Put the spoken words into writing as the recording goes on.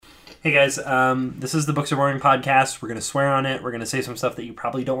Hey guys, this is the Books Are Boring podcast. We're going to swear on it. We're going to say some stuff that you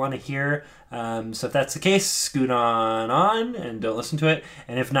probably don't want to hear. So if that's the case, scoot on and don't listen to it.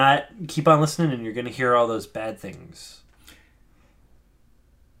 And if not, keep on listening and you're going to hear all those bad things.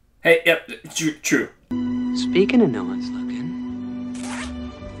 Hey, yep, true. Speaking of no one's looking.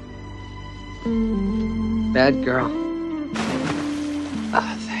 Bad girl.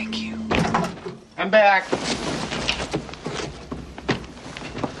 Ah, thank you. I'm back.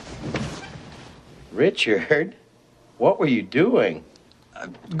 Richard, what were you doing?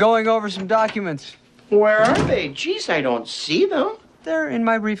 Going over some documents. Where are they? Jeez, I don't see them. They're in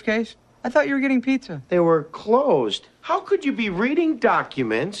my briefcase. I thought you were getting pizza. They were closed. How could you be reading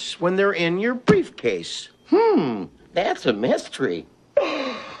documents when they're in your briefcase? That's a mystery.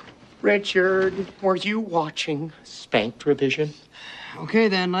 Richard, were you watching Spank Revision? Okay,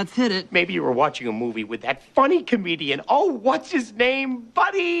 then, let's hit it. Maybe you were watching a movie with that funny comedian. Oh, what's his name?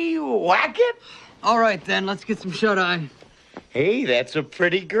 Buddy Wackett? All right, then, let's get some shut-eye. Hey, that's a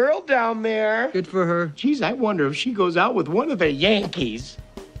pretty girl down there. Good for her. Geez, I wonder if she goes out with one of the Yankees.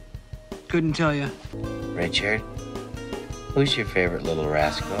 Couldn't tell you. Richard, who's your favorite little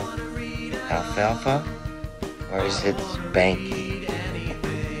rascal? Alfalfa? Or is it Spanky?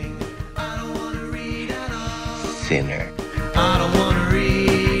 Sinner. I don't want to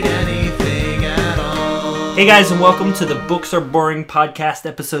read anything at all. Hey guys, and welcome to the Books Are Boring podcast,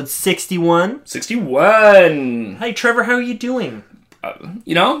 episode 61. 61. Hi Trevor, how are you doing?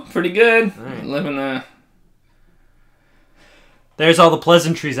 Pretty good. Right. Living There's all the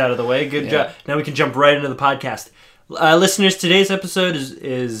pleasantries out of the way. Good job. Now we can jump right into the podcast. Listeners, today's episode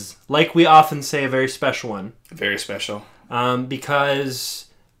is, like we often say, a very special one. very special. Because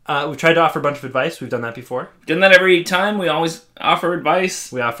we've tried to offer a bunch of advice. We've done that before. Done that every time. We always offer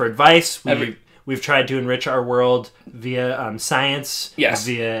advice. We offer advice. Every- We've tried to enrich our world via science, Yes.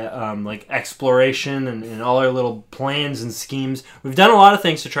 via exploration and all our little plans and schemes. We've done a lot of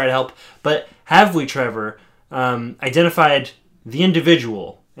things to try to help, but have we, Trevor, identified the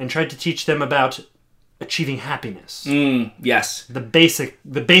individual and tried to teach them about achieving happiness? Yes. The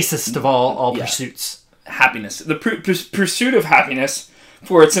basest of all Yeah. pursuits. Happiness. The pursuit of happiness,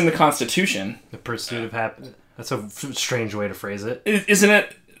 for it's in the Constitution. The pursuit of happiness. That's a strange way to phrase it. Isn't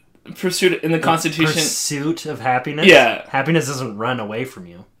it? Pursuit in the Constitution. Pursuit of happiness? Yeah. Happiness doesn't run away from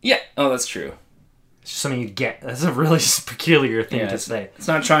you. Yeah. Oh, that's true. It's just something you get. That's a really peculiar thing to it's, say. It's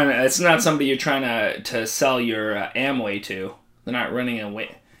not somebody you're trying to sell your Amway to. They're not running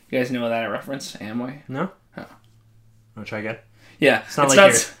away. You guys know that reference? Amway? No? Oh. Want to try again? Yeah. It's not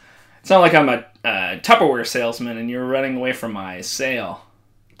like it's not like I'm a Tupperware salesman and you're running away from my sale.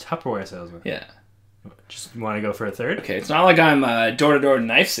 Tupperware salesman. Yeah. Just want to go for a third? Okay, it's not like I'm a door-to-door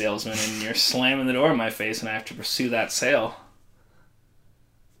knife salesman and you're slamming the door in my face and I have to pursue that sale.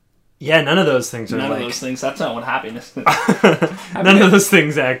 Yeah, none of those things are None like... of those things. That's not what happiness is. None of those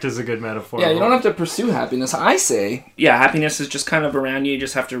things act as a good metaphor. Yeah, you don't have to pursue happiness. I say, yeah, happiness is just kind of around you. You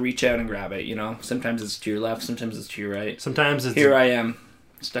just have to reach out and grab it, you know? Sometimes it's to your left, sometimes it's to your right. Sometimes it's... Here I am,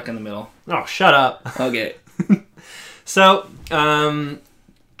 stuck in the middle. Oh, shut up. Okay. So,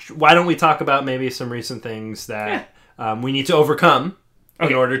 why don't we talk about maybe some recent things that we need to overcome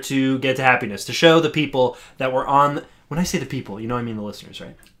in order to get to happiness, to show the people that we're on... When I say the people, you know I mean the listeners,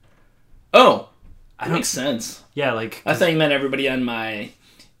 right? Oh, that makes sense. Yeah, like... I thought you meant everybody on my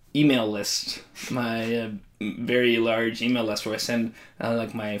email list, my very large email list where I send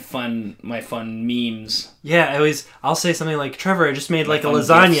my fun memes. Yeah, I'll say something like, Trevor, I just made like a fun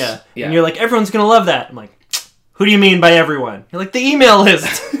lasagna. gifts. Yeah. And you're like, everyone's going to love that. I'm like, who do you mean by everyone? You're like, the email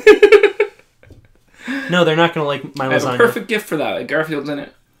list. No, they're not going to like my I have lasagna. a perfect gift for that. Garfield's in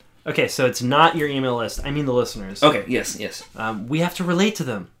it. Okay, so it's not your email list. I mean the listeners. Okay, yes. We have to relate to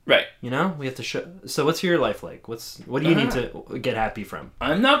them. Right. You know? We have to show... So what's your life like? What do you need to get happy from?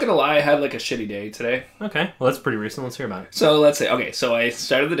 I'm not going to lie, I had like a shitty day today. Okay, well that's pretty recent. Let's hear about it. So let's say, so I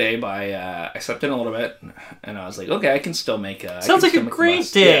started the day by, I slept in a little bit, and I was like, okay, I can still make a... Sounds like a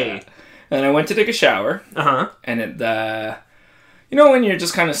great day. Yeah. And I went to take a shower, Uh-huh. and when you're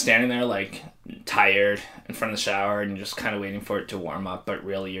just kind of standing there, like, tired in front of the shower, and you're just kind of waiting for it to warm up, but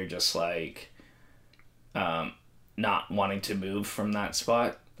really you're just, like, not wanting to move from that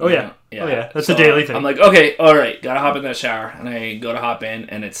spot. Oh, yeah. Yeah. Oh, yeah. That's a daily thing. I'm like, okay, all right, gotta hop in that shower. And I go to hop in,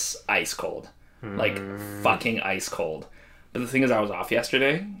 and it's ice cold. Like, fucking ice cold. But the thing is, I was off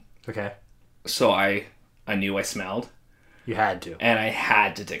yesterday, Okay. so I knew I smelled. You had to. And I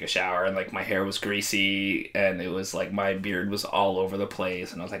had to take a shower, and, like, my hair was greasy, and it was, like, my beard was all over the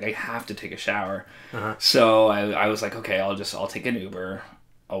place, and I was like, I have to take a shower. Uh-huh. So I was like, okay, I'll take an Uber.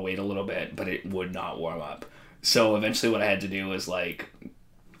 I'll wait a little bit, but it would not warm up. So eventually what I had to do was, like,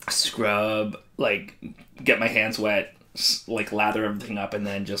 scrub, like get my hands wet, like lather everything up, and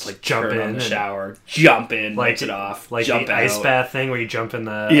then just like Jump turn in on the and- shower, jump in, Like rinse it off, Like jump the out. ice bath thing where you jump in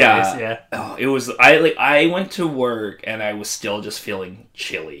the Yeah. ice. Yeah. Oh, it was I went to work and I was still just feeling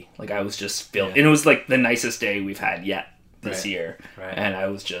chilly. Like I was just feeling, and it was like the nicest day we've had yet this year. Right. And I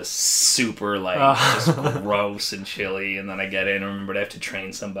was just super like just gross and chilly. And then I get in and remembered I have to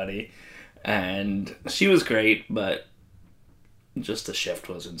train somebody, and she was great, but just the shift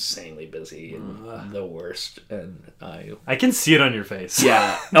was insanely busy and the worst. And I can see it on your face.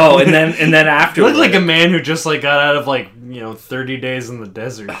 yeah. Oh, and then after You look like a man who just like got out of 30 days in the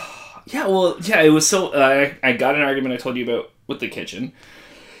desert. Yeah, well, yeah, it was so... I got an argument I told you about with the kitchen.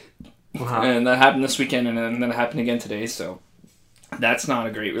 Wow. And that happened this weekend, and then it happened again today, so... That's not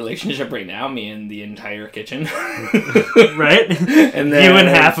a great relationship right now, me and the entire kitchen. Right? And then... You and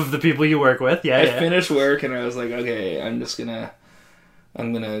half of the people you work with. Yeah, I yeah. finished work, and I was like, okay, I'm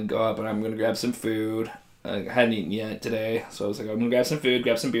gonna go up, and I'm gonna grab some food. I hadn't eaten yet today, so I was like, I'm gonna grab some food,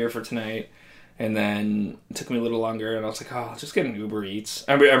 grab some beer for tonight. And then it took me a little longer, and I was like, oh, I'll just get an Uber Eats.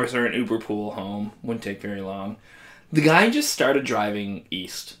 I was an Uber pool home. Wouldn't take very long. The guy just started driving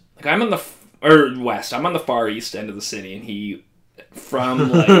east. Like, I'm on the... or west. I'm on the far east end of the city, and he...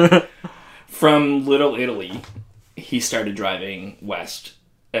 From Little Italy, he started driving west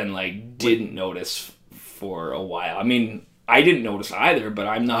and, didn't notice for a while. I mean... I didn't notice either, but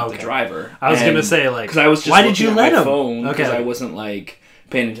I'm not the driver. I was going to say, because I was just why did you let my him? phone because I wasn't,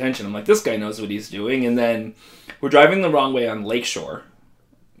 paying attention. I'm like, this guy knows what he's doing. And then we're driving the wrong way on Lakeshore.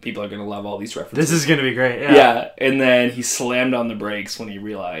 People are going to love all these references. This is going to be great. Yeah. Yeah. And then he slammed on the brakes when he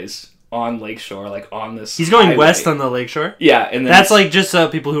realized on Lakeshore, on this He's going highway. west on the lakeshore? Yeah. And then that's just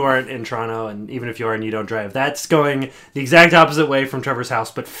people who aren't in Toronto, and even if you are and you don't drive, that's going the exact opposite way from Trevor's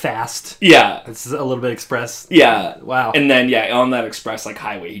house, but fast. Yeah. It's a little bit express. Yeah. Wow. And then, on that express,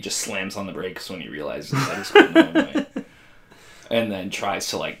 highway, he just slams on the brakes when he realizes that he's going the wrong way. And then tries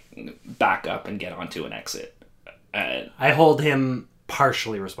to, back up and get onto an exit. And I hold him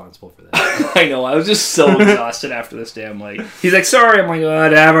partially responsible for this. I know, I was just so exhausted after this day. I'm like, he's like, sorry. I'm like,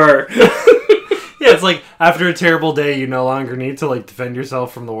 whatever. Yeah, it's like, after a terrible day, you no longer need to, defend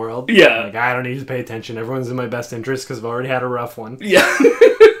yourself from the world. Yeah. I don't need to pay attention. Everyone's in my best interest because I've already had a rough one. Yeah.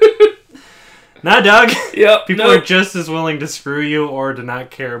 Nah, dog. Yep. People are just as willing to screw you or to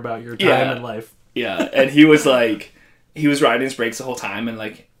not care about your time in life. Yeah, and he was he was riding his brakes the whole time, and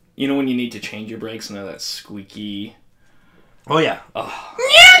when you need to change your brakes and that squeaky... Oh, yeah.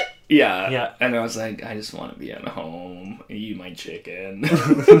 Yeah. Yeah. And I was like, I just want to be at home, eat my chicken.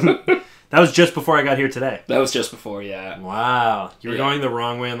 That was just before I got here today. That was just before, yeah. Wow. You were Yeah. going the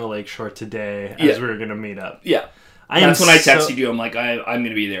wrong way on the lakeshore today as we were going to meet up. Yeah. That's when I texted you. I'm like, I'm going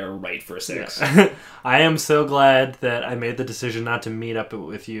to be there right for 6. I am so glad that I made the decision not to meet up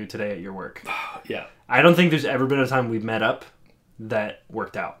with you today at your work. Yeah. I don't think there's ever been a time we've met up that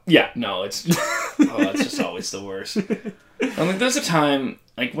worked out. Yeah, no, it's... it's just always the worst. I'm like, there's a time,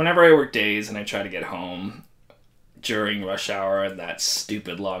 whenever I work days and I try to get home during rush hour and that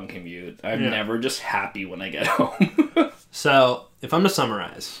stupid long commute, I'm never just happy when I get home. So, if I'm to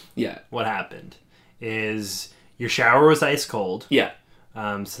summarize Yeah. what happened, is your shower was ice cold. Yeah.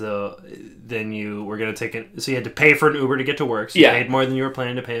 So then you were going to take it. So you had to pay for an Uber to get to work. So you paid more than you were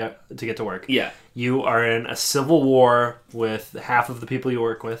planning to pay to get to work. Yeah. You are in a civil war with half of the people you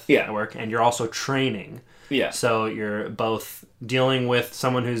work with Yeah. at work, and you're also training. Yeah. So you're both dealing with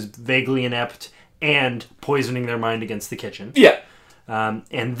someone who's vaguely inept and poisoning their mind against the kitchen. Yeah.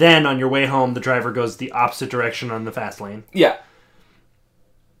 And then on your way home, the driver goes the opposite direction on the fast lane. Yeah.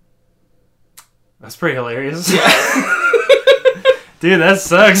 That's pretty hilarious. Dude, that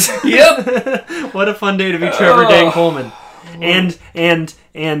sucks. Yep. What a fun day to be Trevor Dane Coleman. And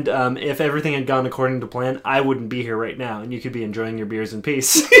if everything had gone according to plan, I wouldn't be here right now, and you could be enjoying your beers in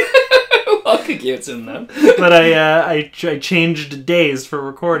peace. I'll kick you in them. But I changed days for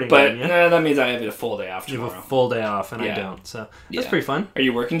recording. But yeah? that means I have a full day off You tomorrow. have a full day off, and I Yeah. don't. So that's Yeah. pretty fun. Are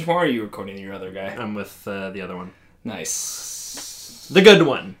you working tomorrow, or are you recording your other guy? I'm with the other one. Nice. The good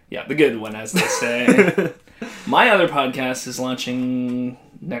one. Yeah, the good one, as they say. My other podcast is launching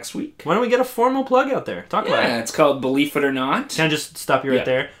next week. Why don't we get a formal plug out there? Talk about Yeah, it. it's called Believe It or Not. Can I just stop you right Yeah.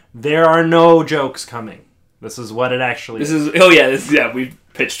 there? There are no jokes coming. This is what it actually is. We've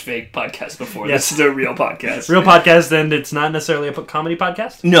pitched fake podcasts before. Yes. This is a real podcast. Real podcast, and it's not necessarily a comedy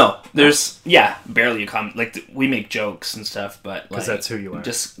podcast. No, there's barely a comment. We make jokes and stuff, but Because that's who you are.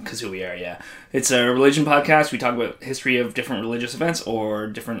 Just because who we are, yeah. It's a religion podcast. We talk about history of different religious events or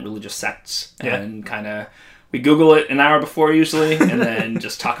different religious sects, Yeah. and kind of we Google it an hour before usually, and then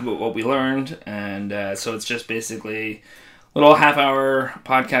just talk about what we learned. And so it's just basically little half-hour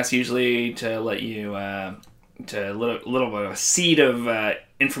podcast usually to let you to a little bit of a seed of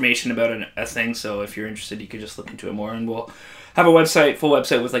information about a thing. So if you're interested, you could just look into it more, and we'll have a full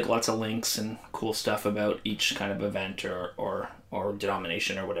website with like lots of links and cool stuff about each kind of event or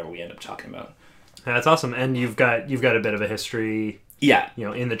denomination or whatever we end up talking about. That's awesome. And you've got a bit of a history, Yeah.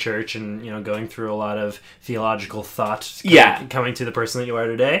 in the church, and going through a lot of theological thought coming to the person that you are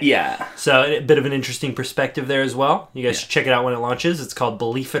today. Yeah. So a bit of an interesting perspective there as well. You guys should check it out when it launches. It's called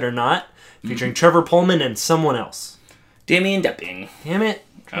Believe It or Not, featuring Trevor Pullman and someone else. Damien Depping. Damn it.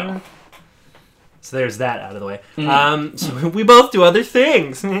 Oh. So there's that out of the way. So we both do other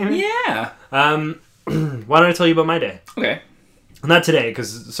things. Yeah. Why don't I tell you about my day? Okay. Not today,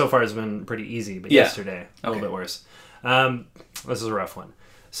 because so far it's been pretty easy, but yesterday, a little bit worse. This is a rough one.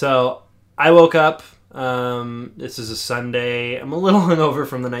 So I woke up. This is a Sunday. I'm a little hungover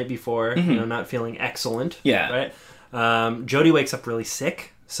from the night before. Not feeling excellent. Yeah. Right. Jody wakes up really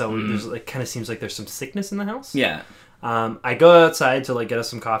sick, so there's kind of seems like there's some sickness in the house. Yeah. I go outside to get us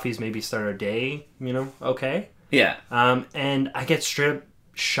some coffees, maybe start our day. Okay. Yeah. And I get straight up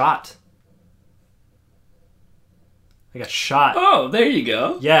shot. I got shot. Oh, there you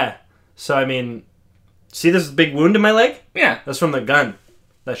go. Yeah. So see this big wound in my leg? Yeah. That's from the gun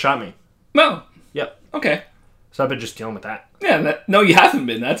that shot me. No. Yep. Okay. So I've been just dealing with that. Yeah. No, you haven't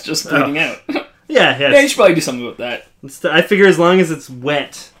been. That's just bleeding out. Yeah. Yeah, you should probably do something about that. I figure as long as it's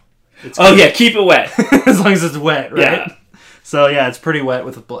wet. It's Oh, yeah, keep it wet. as long as it's wet, right? Yeah. So yeah, it's pretty wet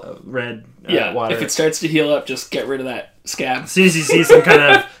with red water. If it starts to heal up, just get rid of that scab. As soon as you see some kind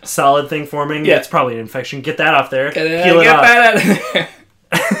of solid thing forming, it's probably an infection. Get that off there. Peel it off. That out of there.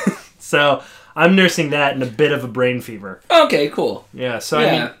 So I'm nursing that and a bit of a brain fever. Okay, cool. Yeah,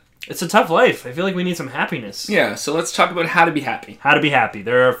 so it's a tough life. I feel like we need some happiness. Yeah, so let's talk about how to be happy. How to be happy.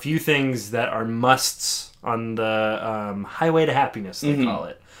 There are a few things that are musts on the highway to happiness, they call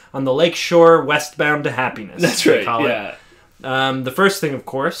it. On the lakeshore westbound to happiness. That's they right, call yeah. it. The first thing, of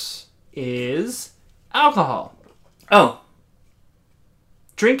course, is alcohol. Oh.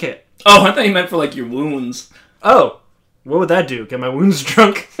 Drink it. Oh, I thought you meant for, your wounds. Oh, what would that do? Get my wounds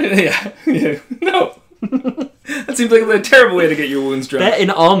drunk? Yeah. No. That seems like a terrible way to get your wounds drunk. In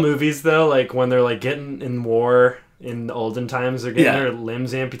all movies, though, when they're, getting in war in the olden times, they're getting their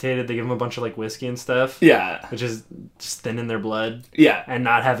limbs amputated, they give them a bunch of, whiskey and stuff. Yeah. Which is just thinning their blood. Yeah. And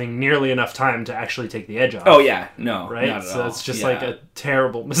not having nearly enough time to actually take the edge off. Oh, yeah. No. Right? Not at So all. it's just, a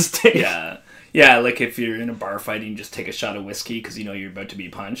terrible mistake. Yeah. Yeah, if you're in a bar fight and you just take a shot of whiskey because you know you're about to be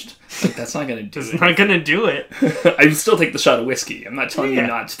punched. That's not going to do it. It's not going to do it. I would still take the shot of whiskey. I'm not telling you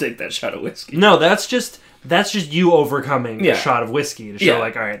not to take that shot of whiskey. No, that's just you overcoming a Yeah. shot of whiskey to show,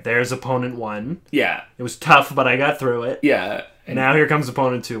 Yeah. all right, there's opponent one. Yeah. It was tough, but I got through it. Yeah. And now here comes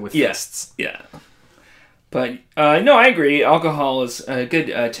opponent two with fists. Yeah. But, no, I agree. Alcohol is a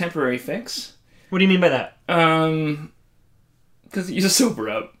good temporary fix. What do you mean by that? Because you just sober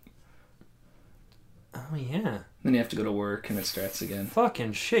up. Oh, yeah. Then you have to go to work and it starts again.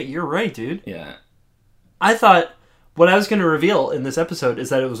 Fucking shit, you're right, dude. Yeah. I thought what I was going to reveal in this episode is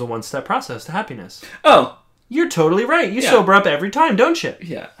that it was a one-step process to happiness. Oh. You're totally right. You sober up every time, don't you?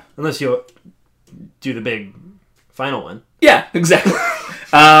 Yeah. Unless you do the big final one. Yeah, exactly.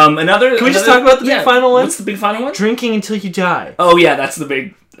 Can we just talk about the big final one? What's the big final one? Drinking until you die. Oh, yeah, that's the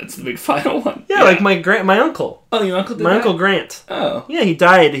big final one. Yeah, like my uncle. Oh, your uncle did My that? Uncle Grant. Oh. Yeah, he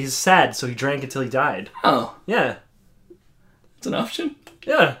died. He's sad, so he drank until he died. Oh. Yeah. It's an option?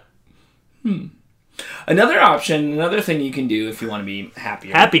 Yeah. Another thing you can do if you want to be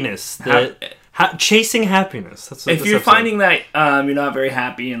happier. Happiness. Chasing happiness. That's what if you're finding that you're not very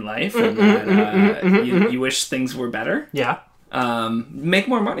happy in life and that you wish things were better, make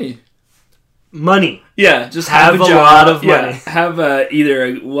more money. Money. Yeah, just have a job. lot of money. Yeah, have either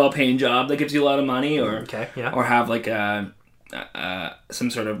a well-paying job that gives you a lot of money, or or have some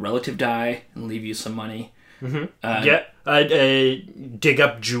sort of relative die and leave you some money. Dig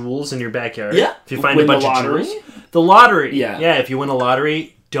up jewels in your backyard. Yeah, if you find a bunch of jewels. The lottery. Yeah. If you win a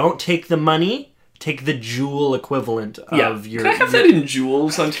lottery, don't take the money. Take the jewel equivalent of your. Can I have that in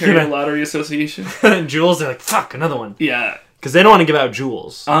Jewels, Ontario Lottery Association? Jewels. They're like, fuck, another one. Yeah. Because they don't want to give out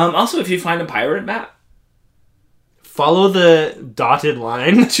jewels. Also, if you find a pirate map, follow the dotted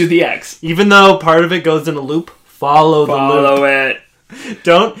line to the X. Even though part of it goes in a loop, follow the loop. Follow it.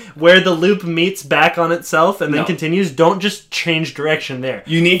 Don't, where the loop meets back on itself and then continues, don't just change direction there.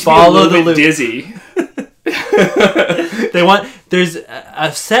 You need to follow be a little bit dizzy. There's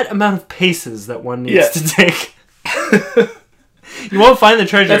a set amount of paces that one needs to take. You won't find the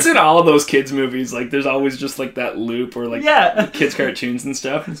treasure. That's in all of those kids' movies. There's always just that loop or kids' cartoons and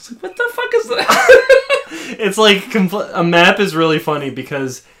stuff. And it's what the fuck is that? It's like a map is really funny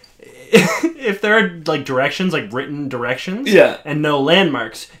because if there are like directions, like written directions, Yeah. and no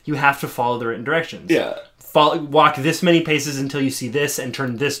landmarks, you have to follow the written directions. Yeah. Walk this many paces until you see this and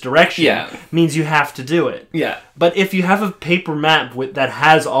turn this direction. Yeah. Means you have to do it. Yeah. But if you have a paper map that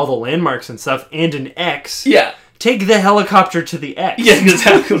has all the landmarks and stuff and an X, Yeah. take the helicopter to the X. Yeah,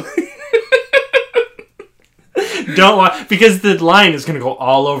 exactly. Don't walk, because the line is going to go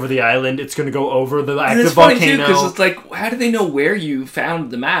all over the island. It's going to go over the And active it's funny too, volcano. because it's like, how do they know where you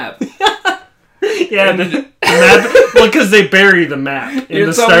found the map? Yeah, the map. Well, because they bury the map in the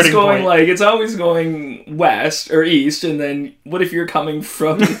It's always starting going point. it's always going west or east, and then what if you're coming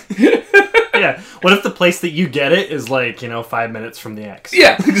from? Yeah. What if the place that you get it is like 5 minutes from the X?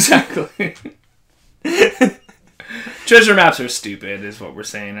 Yeah, exactly. Treasure maps are stupid, is what we're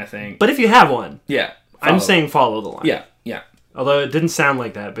saying. I think. But if you have one, Yeah, I'm saying follow the line. Yeah, yeah, Although it didn't sound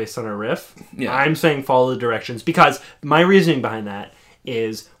like that based on our riff. Yeah. I'm saying follow the directions because my reasoning behind that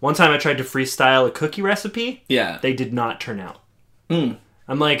is one time I tried to freestyle a cookie recipe. yeah. They did not turn out.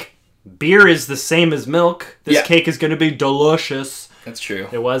 I'm like, beer is the same as milk. This Yeah. cake is going to be delicious. That's true.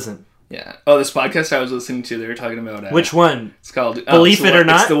 It wasn't. Yeah. Oh, this podcast I was listening to, they were talking about Which one? It's called Believe It or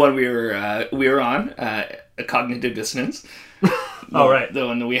Not? It's the one we were on. Cognitive Dissonance. Oh, right. The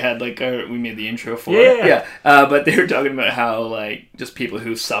one that we had we made the intro for. Yeah. But they were talking about how just people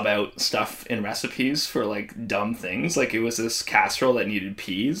who sub out stuff in recipes for dumb things. Like it was this casserole that needed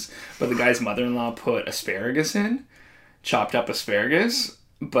peas, but the guy's mother-in-law put asparagus in, chopped up asparagus.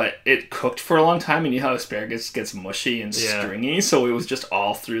 But it cooked for a long time, and you know how asparagus gets mushy and stringy, so it was just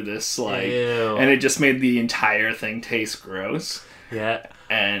all through this, Ew. and it just made the entire thing taste gross. Yeah.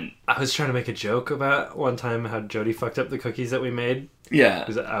 And I was trying to make a joke about one time how Jody fucked up the cookies that we made. yeah,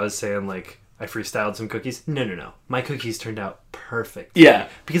 Because I was saying, I freestyled some cookies. No. My cookies turned out perfect. yeah,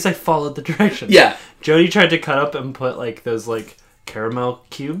 Because I followed the directions. yeah. Jody tried to cut up and put, those, caramel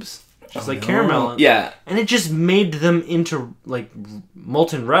cubes. Just caramel. Yeah, And it just made them into,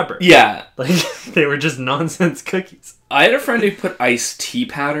 molten rubber. yeah. They were just nonsense cookies. I had a friend who put iced tea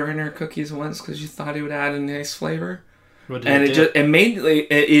powder in her cookies once because you thought it would add a nice flavor, What did and you do? it made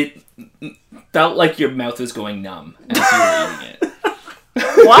it felt like your mouth was going numb as you were eating it.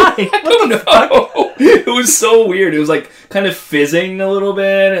 Why? I don't know. It was so weird. It was kind of fizzing a little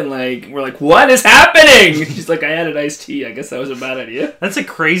bit, and we're like, what is happening? She's like, I added iced tea. I guess that was a bad idea. That's a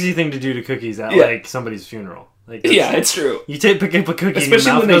crazy thing to do to cookies at, Yeah. somebody's funeral. Yeah, it's true. You pick up a cookie Especially and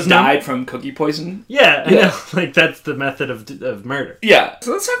your mouth when they goes numb. died from cookie poison. Yeah, Yeah. I know. That's the method of murder. Yeah.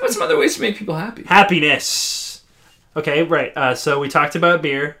 So let's talk about some other ways to make people happy. Happiness. Okay, right. So we talked about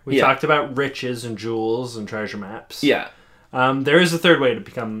beer. We Yeah. talked about riches and jewels and treasure maps. Yeah. There is a third way to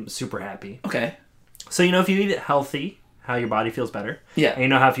become super happy. Okay. So if you eat healthy, how your body feels better. Yeah.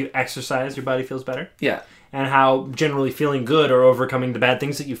 And how if you exercise, your body feels better. Yeah. And how generally feeling good or overcoming the bad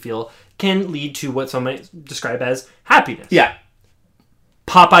things that you feel can lead to what some might describe as happiness. Yeah.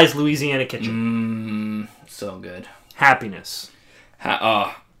 Popeye's Louisiana Kitchen. So good. Happiness.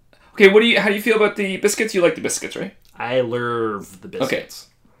 Okay, how do you feel about the biscuits? You like the biscuits, right? I love the biscuits.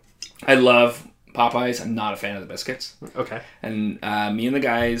 I love Popeyes. I'm not a fan of the biscuits. Okay. And me and the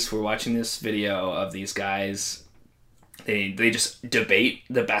guys were watching this video of these guys. They just debate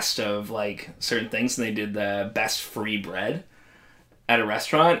the best of certain things, and they did the best free bread at a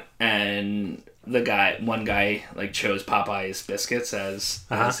restaurant, and one guy chose Popeye's biscuits as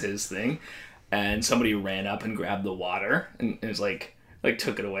his thing, and somebody ran up and grabbed the water and it was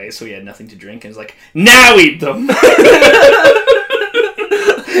took it away, so he had nothing to drink, and was like, now eat them.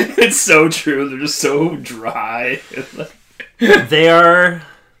 It's so true. They're just so dry. They are...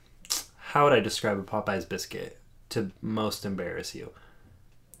 How would I describe a Popeye's biscuit to most embarrass you?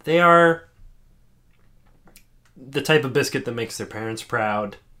 They are the type of biscuit that makes their parents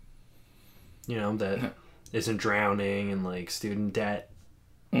proud. That isn't drowning in student debt.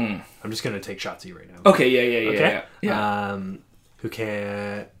 I'm just going to take shots at you right now. Okay, yeah. Who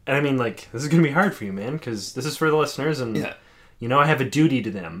can... And I mean, this is going to be hard for you, man, because this is for the listeners, and I have a duty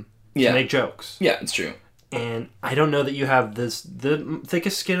to them to make jokes. Yeah, it's true. And I don't know that you have the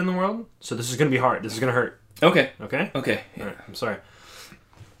thickest skin in the world, so this is going to be hard. This is going to hurt. Okay. Okay? Okay. All right, I'm sorry.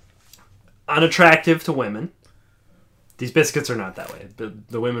 Unattractive to women. These biscuits are not that way.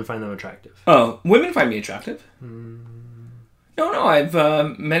 The women find them attractive. Oh, women find me attractive? No, I've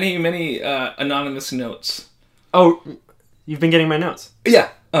many anonymous notes. Oh, you've been getting my notes. Yeah.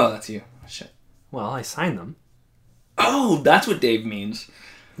 Oh, that's you. Shit. Well, I signed them. Oh, that's what Dave means.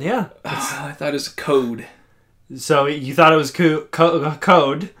 Yeah. I thought it was code. So you thought it was code,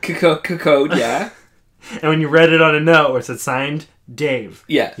 Code, yeah. and when you read it on a note where it said signed Dave,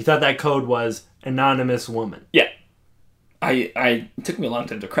 Yeah. you thought that code was anonymous woman. Yeah. It took me a long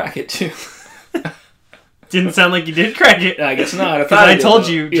time to crack it, too. Didn't sound like you did crack it. I guess not. Because I did, told though.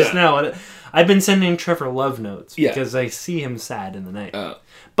 you just now. I've been sending Trevor love notes Yeah. because I see him sad in the night. Oh.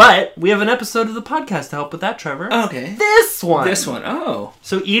 But we have an episode of the podcast to help with that, Trevor. Okay. This one. This one. Oh.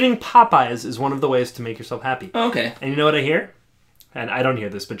 So eating Popeyes is one of the ways to make yourself happy. Okay. And you know what I hear? And I don't hear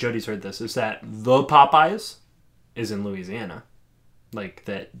this, but Jody's heard this, is that the Popeyes is in Louisiana. Like,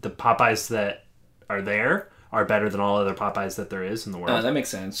 that the Popeyes that are there are better than all other Popeyes that there is in the world. That makes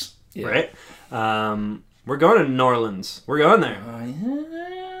sense. Yeah. Right? We're going to New Orleans. We're going there.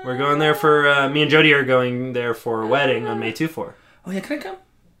 Yeah. We're going there for, me and Jody are going there for a wedding on May 2-4. Oh, yeah, can I come?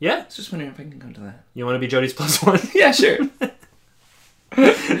 Yeah? I was just wondering if I can come to that. You want to be Jody's plus one? Yeah, sure.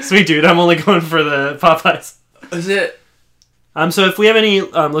 Sweet dude, I'm only going for the Popeyes. Is it? So if we have any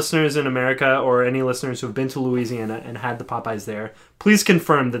listeners in America or any listeners who have been to Louisiana and had the Popeyes there, please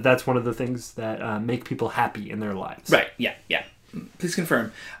confirm that that's one of the things that make people happy in their lives. Right, yeah. Please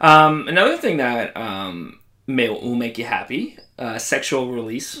confirm. Another thing that will make you happy, sexual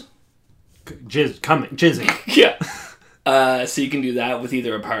release. Jizzing. Yeah. So you can do that with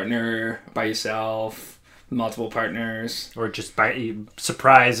either a partner, by yourself, multiple partners. Or just by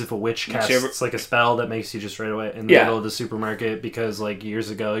surprise if a witch casts Whichever- like a spell that makes you just right away in the Yeah. middle of the supermarket because like years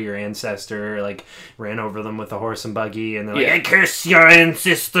ago your ancestor like ran over them with a horse and buggy and they're like, Yeah. I curse your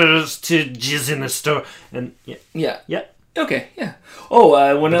ancestors to jizz in the store. And yeah. Yeah. Okay, yeah.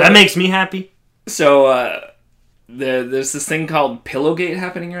 Oh, one That makes me happy. So, there's this thing called Pillowgate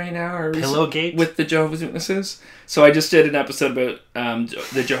happening right now. Pillowgate? With the Jehovah's Witnesses. So I just did an episode about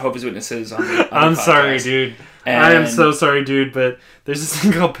the Jehovah's Witnesses on the I'm podcast. sorry, dude. And- I am so sorry, dude, but there's this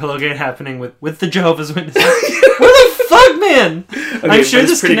thing called Pillowgate happening with the Jehovah's Witnesses. What the fuck, man? I'm sure but it's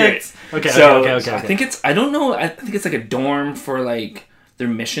this pretty connects. great. Okay, So, okay. I think it's, I don't know, I think it's like a dorm for like their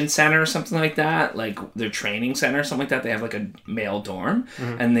mission center or something like that, like their training center or something like that. They have like a male dorm,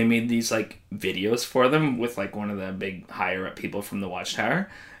 and they made these like videos for them with like one of the big higher up people from the Watchtower.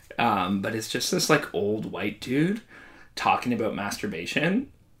 But it's just this like old white dude talking about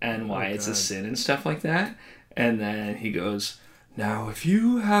masturbation and why it's a sin and stuff like that. And then he goes, now if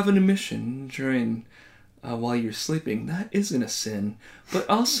you have an emission during while you're sleeping, that isn't a sin. But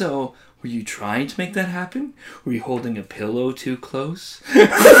also, were you trying to make that happen? Were you holding a pillow too close?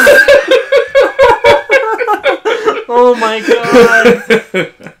 Oh my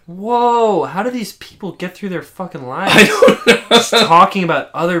god. Whoa, how do these people get through their fucking lives? I don't know. Just talking about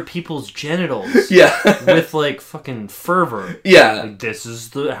other people's genitals. Yeah. With like fucking fervor. Yeah. Like this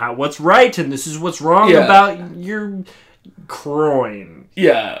is what's right and this is what's wrong Yeah. about your groin.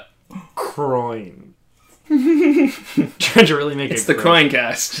 Yeah. Groin. Trying to really make It's it the groin. Croin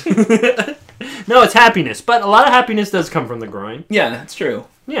cast. No, it's happiness, but a lot of happiness does come from the groin. Yeah, that's true.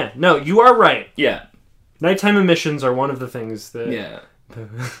 Yeah, no, you are right. Yeah. Nighttime emissions are one of the things that... Yeah.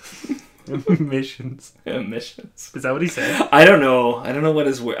 Emissions. Emissions. Is that what he said? I don't know. I don't know what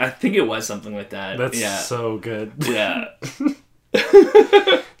his word. I think it was something like that. That's yeah. so good. Yeah.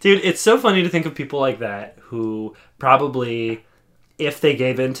 Dude, it's so funny to think of people like that who probably, if they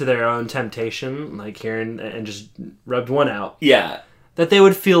gave in to their own temptation, like here and just rubbed one out, Yeah. that they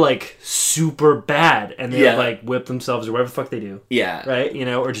would feel like super bad and they Yeah. would like whip themselves or whatever the fuck they do. Yeah. Right? You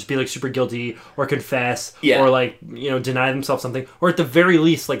know, or just be like super guilty or confess Yeah. or like, you know, deny themselves something or at the very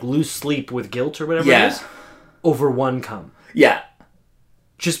least like lose sleep with guilt or whatever Yeah. it is over one cum. Yeah.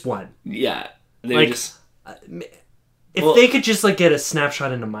 Just one. Yeah. They're Like, just... If Well- they could just like get a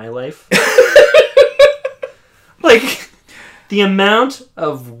snapshot into my life. Like the amount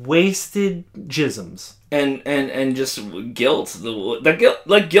of wasted jisms. And just guilt. The guilt,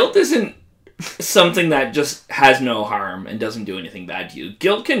 like guilt isn't something that just has no harm and doesn't do anything bad to you.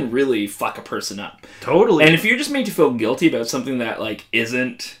 Guilt can really fuck a person up. Totally. And if you're just made to feel guilty about something that like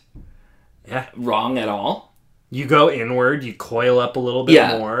isn't yeah. wrong at all, You go inward, you coil up a little bit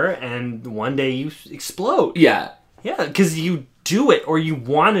Yeah. more, and one day you explode. yeah, Yeah, because you do it or you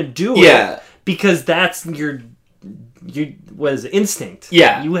want to do it. Yeah. Because that's your what is it, instinct.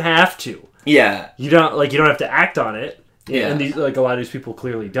 Yeah. You have to. yeah, You don't have to act on it. Yeah. And these, like a lot of these people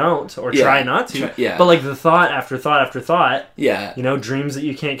clearly don't or Yeah. try not to. Yeah. But like the thought after thought after thought, yeah, you know, dreams that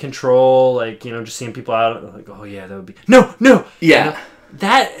you can't control, like, you know, just seeing people out like, oh yeah, that would be no. yeah, You know,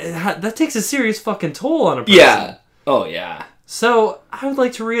 that takes a serious fucking toll on a person. yeah. Oh yeah, So I would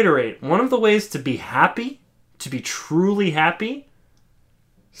like to reiterate, one of the ways to be happy, to be truly happy,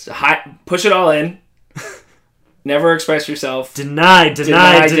 so push it all in. Never express yourself. deny.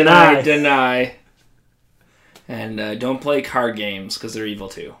 And don't play card games because they're evil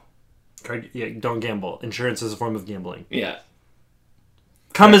too. Yeah, don't gamble. Insurance is a form of gambling. Yeah.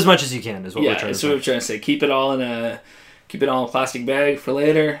 Come as much as you can is what we're Yeah, trying to that's what we're say. trying to say. Keep it all in a plastic bag for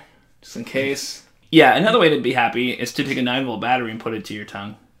later, just in case. Yeah, another way to be happy is to take a 9-volt battery and put it to your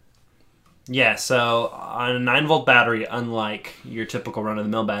tongue. Yeah, so on a 9-volt battery, unlike your typical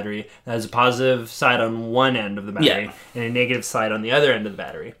run-of-the-mill battery, it has a positive side on one end of the battery and a negative side on the other end of the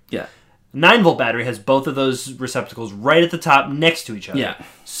battery. Yeah. 9-volt battery has both of those receptacles right at the top next to each other. Yeah.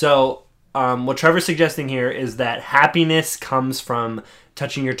 So what Trevor's suggesting here is that happiness comes from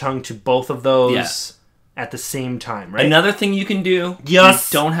touching your tongue to both of those at the same time, right? Another thing you can do,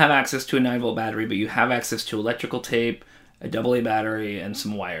 Yes. you don't have access to a 9-volt battery, but you have access to electrical tape, a AA battery, and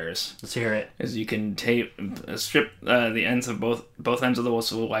some wires. Let's hear it. Is you can strip the ends of both ends of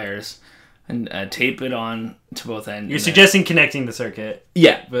the wires and tape it on to both ends. You're suggesting connecting the circuit.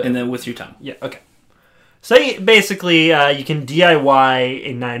 Yeah, but- and then with your tongue. Yeah, okay. So basically, you can DIY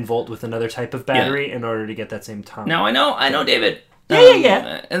a 9-volt with another type of battery in order to get that same tongue. Now I know, David.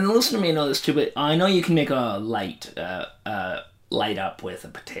 Yeah. And the listener may know this too, but I know you can make a light up with a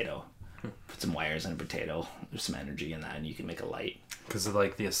potato. Put some wires in a potato. There's some energy in that, and you can make a light. Because of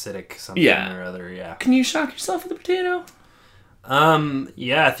like the acidic something or other, yeah. Can you shock yourself with a potato?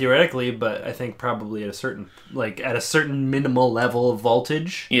 Yeah, theoretically, but I think probably at a certain minimal level of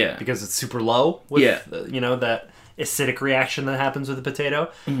voltage. Yeah. Because it's super low with that acidic reaction that happens with a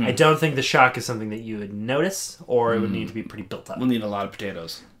potato. Mm-hmm. I don't think the shock is something that you would notice, or it would need to be pretty built up. We'll need a lot of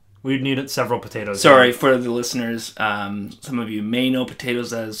potatoes. We'd need several potatoes. Sorry for the listeners. Some of you may know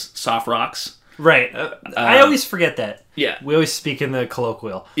potatoes as soft rocks. Right. I always forget that. Yeah. We always speak in the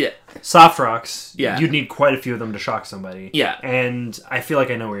colloquial. Yeah. Soft rocks, Yeah. you'd need quite a few of them to shock somebody. Yeah. And I feel like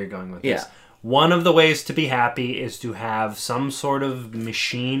I know where you're going with this. Yeah. One of the ways to be happy is to have some sort of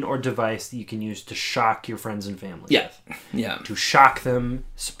machine or device that you can use to shock your friends and family. Yeah. Yeah. To shock them,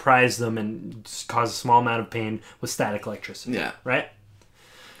 surprise them, and cause a small amount of pain with static electricity. Yeah. Right?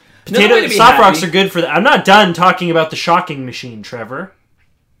 Another way to be Soft happy- rocks are good for that. I'm not done talking about the shocking machine, Trevor.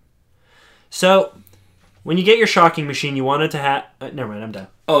 So, when you get your shocking machine, you want it to have... never mind, I'm done.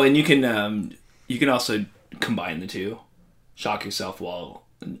 Oh, and you can also combine the two. Shock yourself while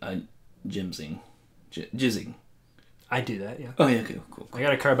jizzing. I do that, yeah. Oh yeah, cool. I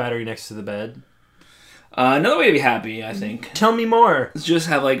got a car battery next to the bed. Another way to be happy, I think, Tell me more. is just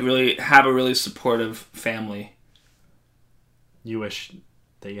have a really supportive family. You wish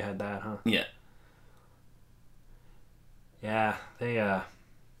that you had that, huh? Yeah. Yeah, they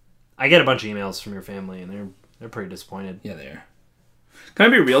I get a bunch of emails from your family, and they're pretty disappointed. Yeah, they are. Can I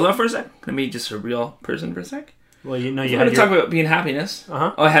be real though for a sec? Can I be just a real person for a sec? Well, you We're had going to talk about being happiness.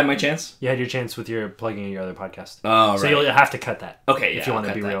 Uh-huh. Oh, I had my chance. you had your chance with your plugging in your other podcast. Oh, So right. you'll have to cut that. Okay, if yeah, you want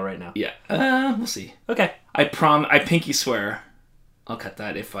I'll to be cut that. real right now. Yeah. We'll see. Okay. I pinky swear I'll cut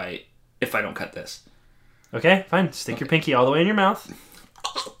that if I don't cut this. Okay, fine. Stick your pinky all the way in your mouth.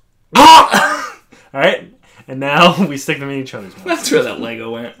 All right. And now we stick them in each other's mouths. That's where that Lego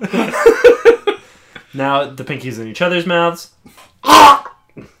went. Now the pinky's in each other's mouths.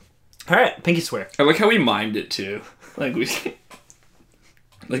 All right, pinky swear. I like how we mimed it too. Like we could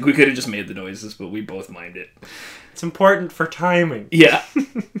have just made the noises, but we both mimed it. It's important for timing. Yeah.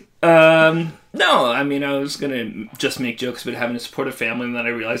 No, I mean, I was gonna just make jokes about having a supportive family, and then I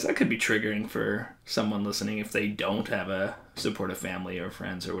realized that could be triggering for someone listening if they don't have a supportive family or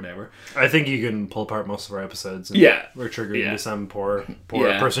friends or whatever. I think you can pull apart most of our episodes. And Yeah. we're triggering Yeah. to some poor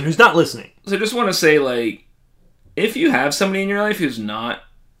Yeah. person who's not listening. So I just want to say, like, if you have somebody in your life who's not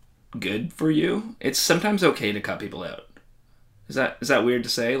good for you, it's sometimes okay to cut people out. Is that weird to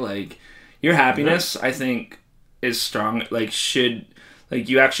say? Like, your happiness, I think, is strong. Like,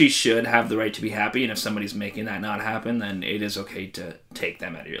 you actually should have the right to be happy, and if somebody's making that not happen, then it is okay to take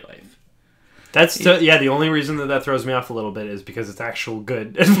them out of your life. That's the only reason that throws me off a little bit is because it's actual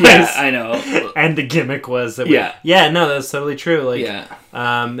good advice. Yeah, I know. And the gimmick was that no, that's totally true. Like, Yeah.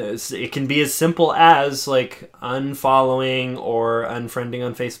 it can be as simple as like unfollowing or unfriending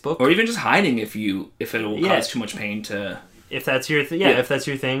on Facebook, Or even just hiding if it'll cause too much pain to... if that's your Yeah. if that's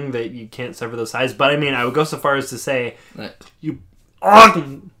your thing that you can't sever those ties. But I mean, I would go so far as to say You,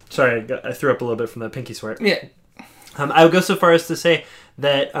 sorry, I threw up a little bit from that pinky swear. yeah. I would go so far as to say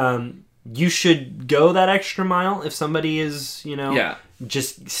that you should go that extra mile if somebody is, Yeah.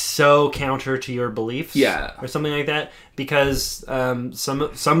 just so counter to your beliefs, Yeah. or something like that, because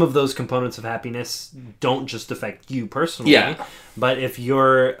some of those components of happiness don't just affect you personally, Yeah. but if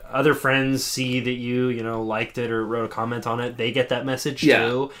your other friends see that you liked it or wrote a comment on it, they get that message Yeah.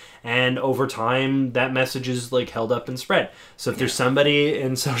 too, and over time that message is like held up and spread. So if there's somebody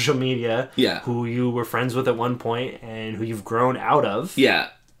in social media Yeah. who you were friends with at one point and who you've grown out of, Yeah.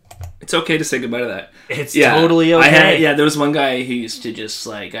 It's okay to say goodbye to that. It's totally okay. There was one guy who used to just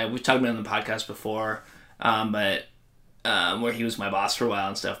like we've talked about it on the podcast before, but where he was my boss for a while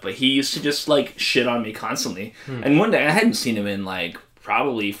and stuff. But he used to just like shit on me constantly. And one day I hadn't seen him in like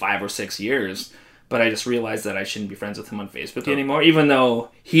probably 5 or 6 years, but I just realized that I shouldn't be friends with him on Facebook anymore. Even though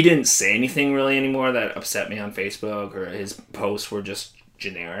he didn't say anything really anymore that upset me on Facebook, or his posts were just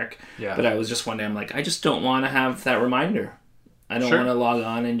generic. Yeah. But I was just one day I'm like, I just don't want to have that reminder. I don't want to log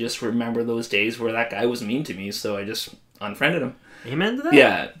on and just remember those days where that guy was mean to me, so I just unfriended him. Amen to that.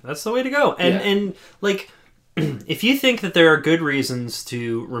 Yeah. That's the way to go. And like, if you think that there are good reasons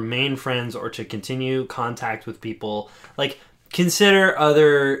to remain friends or to continue contact with people, like, consider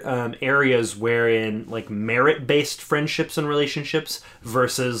other areas wherein, like, merit-based friendships and relationships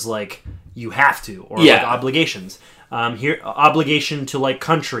versus, like, you have to, or like obligations. Here, obligation to like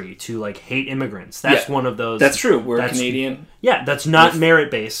country, to like hate immigrants. That's one of those. That's true. We're Canadian. Yeah, that's not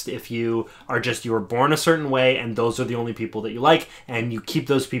merit based. If you were born a certain way, and those are the only people that you like, and you keep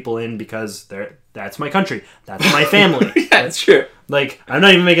those people in because that's my country, that's my family. That's true. Like, I'm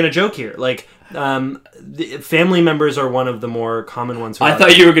not even making a joke here. Like, the family members are one of the more common ones. I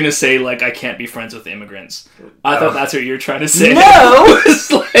thought you were gonna say like I can't be friends with immigrants. I thought that's what you were trying to say. No,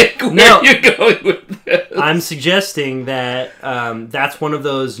 it's like where are you going with this? I'm suggesting that that's one of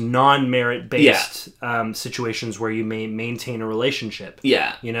those non-merit based situations where you may maintain a relationship.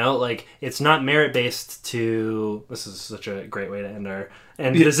 Yeah, you know, like it's not merit based to. This is such a great way to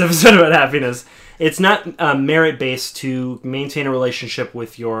end this episode about happiness. It's not merit based to maintain a relationship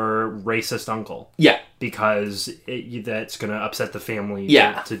with your racist uncle. Yeah, because that's going to upset the family.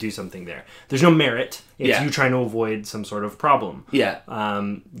 To do something there. There's no merit. It's you trying to avoid some sort of problem. Yeah,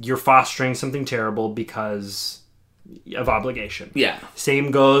 you're fostering something terrible because of obligation. Yeah.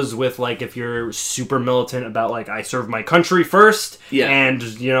 Same goes with like if you're super militant about like I serve my country first. Yeah. And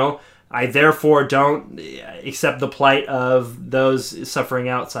you know, I therefore don't accept the plight of those suffering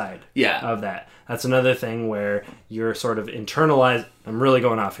outside of that. That's another thing where you're sort of internalized. I'm really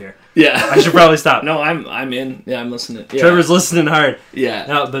going off here. Yeah. I should probably stop. No, I'm in. Yeah, I'm listening. Yeah. Trevor's listening hard. Yeah.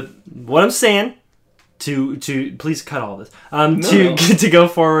 No, but what I'm saying to please cut all this. To go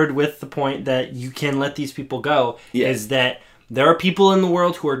forward with the point that you can let these people go is that there are people in the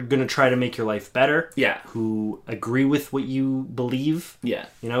world who are going to try to make your life better. Yeah. Who agree with what you believe. Yeah.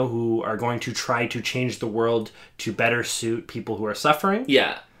 You know, who are going to try to change the world to better suit people who are suffering.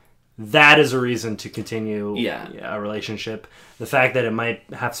 Yeah. That is a reason to continue a relationship. The fact that it might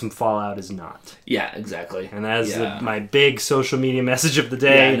have some fallout is not. Yeah, exactly. And that is my big social media message of the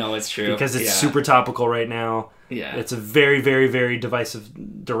day. Yeah, no, it's true. Because it's super topical right now. Yeah. It's a very, very, very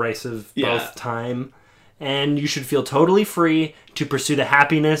derisive both time. And you should feel totally free to pursue the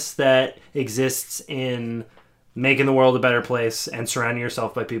happiness that exists in making the world a better place and surrounding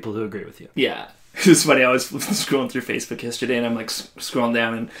yourself by people who agree with you. Yeah. It's funny, I was scrolling through Facebook yesterday, and I'm like scrolling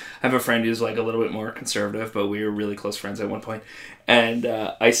down, and I have a friend who's like a little bit more conservative, but we were really close friends at one point, and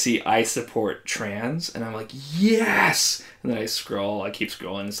I see I support trans, and I'm like, yes! And then I keep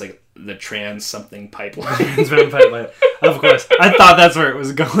scrolling, it's like the trans something pipeline. Pipeline. Of course. I thought that's where it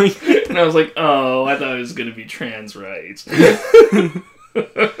was going. And I was like, oh, I thought it was going to be trans rights.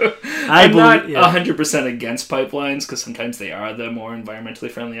 I'm not 100% against pipelines, because sometimes they are the more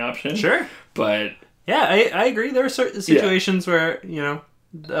environmentally friendly option. Sure. But yeah, I agree. There are certain situations where, you know,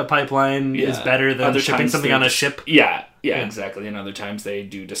 a pipeline is better than shipping something on a ship. Yeah, exactly. And other times they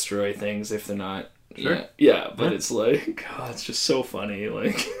do destroy things if they're not. Sure. Yeah, but it's like, oh, it's just so funny.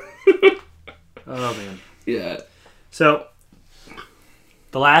 Like, oh, man. Yeah. So,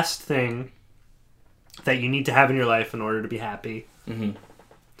 the last thing that you need to have in your life in order to be happy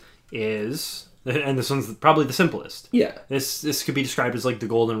is, and this one's probably the simplest. Yeah. This could be described as like the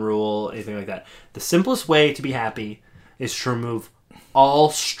golden rule, anything like that. The simplest way to be happy is to remove all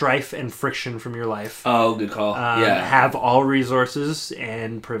strife and friction from your life. Oh, good call. Have all resources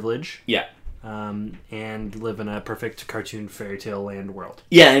and privilege. Yeah. And live in a perfect cartoon fairy tale land world.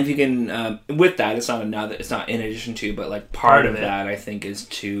 Yeah, and if you can, with that, it's not in addition to, but like part of that, I think, is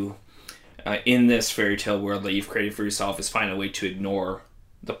to, in this fairy tale world that you've created for yourself, is find a way to ignore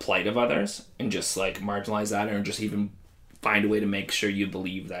the plight of others and just like marginalize that, or just even find a way to make sure you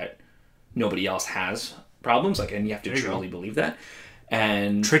believe that nobody else has problems, like, and you have to truly believe that,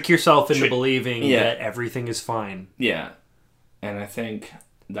 and trick yourself into believing that everything is fine. Yeah, and I think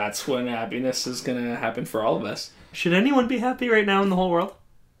that's when happiness is gonna happen for all of us. Should anyone be happy right now in the whole world?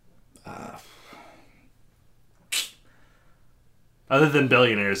 Other than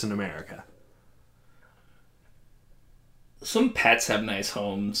billionaires in America. Some pets have nice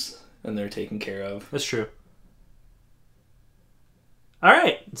homes and they're taken care of. That's true. All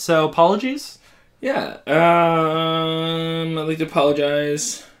right. So apologies. Yeah. I'd like to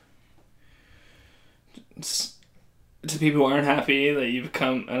apologize to people who aren't happy that you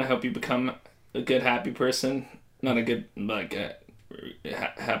become, and I hope you become a good, happy person. Not a good, like,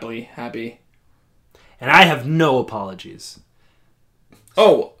 happily happy. And I have no apologies.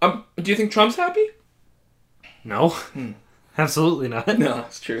 Oh, do you think Trump's happy? No. Absolutely not. No,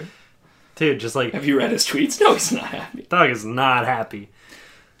 that's true. Dude, just like... Have you read his tweets? No, he's not happy. Dog is not happy.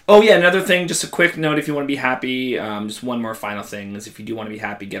 Oh, yeah, another thing, just a quick note, if you want to be happy, just one more final thing, is if you do want to be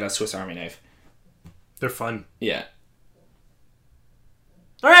happy, get a Swiss Army knife. They're fun. Yeah.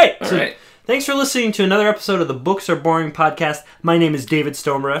 All right. All So right. thanks for listening to another episode of the Books Are Boring podcast. My name is David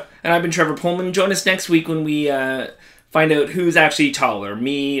Stomera. And I've been Trevor Pullman. Join us next week when we find out who's actually taller,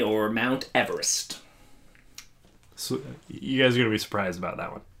 me or Mount Everest. So you guys are going to be surprised about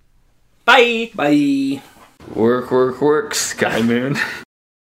that one. Bye. Bye. Work, Sky Moon.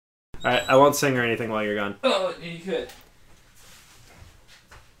 All right. I won't sing or anything while you're gone. Oh, you could.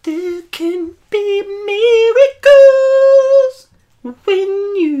 There can be miracles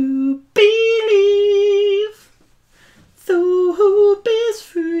when you believe. Though hope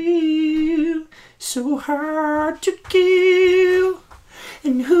is real, so hard to kill.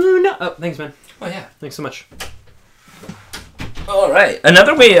 And who knows? Oh, thanks, man. Oh, yeah. Thanks so much. All right.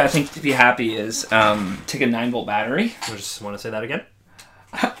 Another way I think to be happy is take a 9-volt battery. I just want to say that again.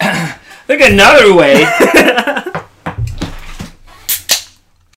 I think another way